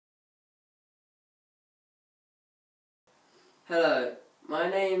Hello, my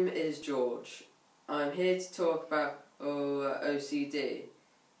name is George. I'm here to talk about OCD.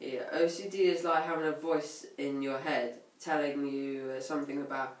 Yeah, OCD is like having a voice in your head telling you something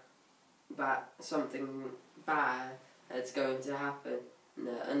about something bad that's going to happen,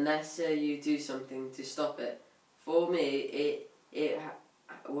 unless you do something to stop it. For me, it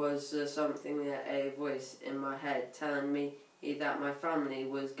was something that a voice in my head telling me that my family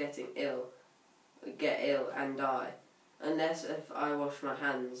was get ill and die, unless if I wash my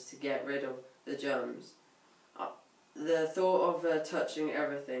hands to get rid of the germs. The thought of touching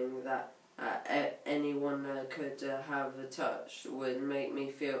everything that anyone could have touched would make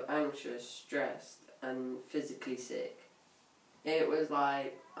me feel anxious, stressed, and physically sick. It was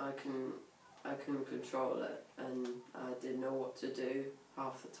like I couldn't control it, and I didn't know what to do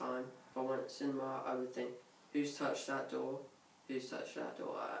half the time. If I went to cinema, I would think, who's touched that door? Who's touched that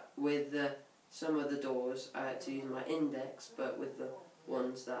door? With some of the doors, I had to use my index, but with the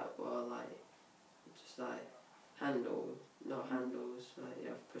ones that were just not handles, like you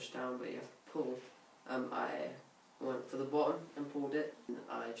have to push down, but you have to pull. I went for the bottom and pulled it.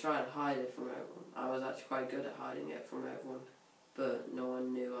 I tried to hide it from everyone. I was actually quite good at hiding it from everyone, but no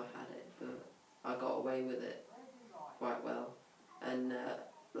one knew I had it. But I got away with it quite well. And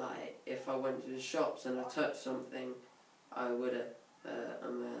if I went to the shops and I touched something, I would have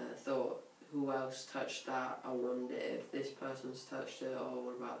thought, who else touched that? I wonder if this person's touched it, or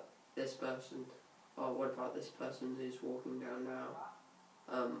what about this person? Or what about this person who's walking down now?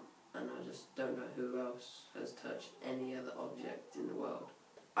 And I just don't know who else has touched any other object in the world.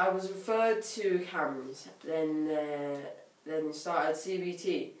 I was referred to CAMS, then started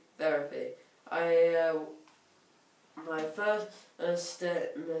CBT therapy. My first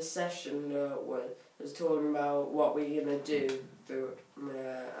session was talking about what we're going to do through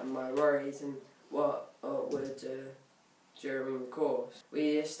my worries and what would during the course.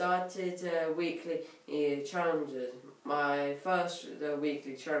 We started weekly challenges. My first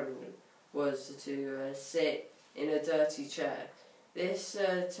weekly challenge was to sit in a dirty chair. This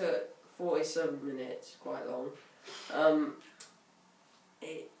took 47 minutes, quite long.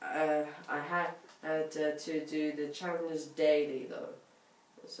 I had to do the challenges daily though,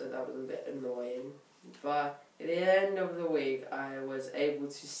 so that was a bit annoying. But at the end of the week, I was able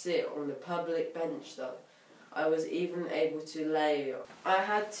to sit on the public bench though. I was even able to lay. I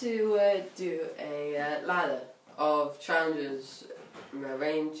had to do a ladder of challenges,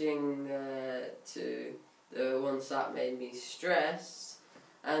 ranging to the ones that made me stressed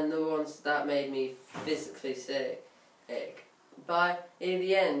and the ones that made me physically sick. But in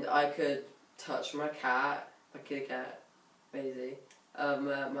the end, I could touch my cat, my kitty cat, Maisie,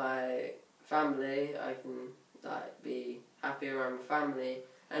 my family. I can be happy around my family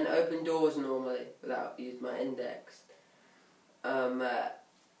and open doors normally without using my index. And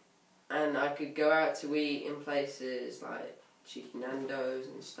I could go out to eat in places like Cheeky Nando's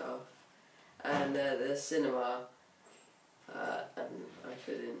and stuff, and the cinema, and I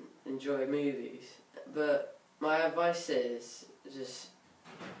could enjoy movies. But my advice is just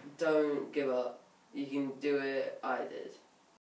don't give up. You can do it. I did.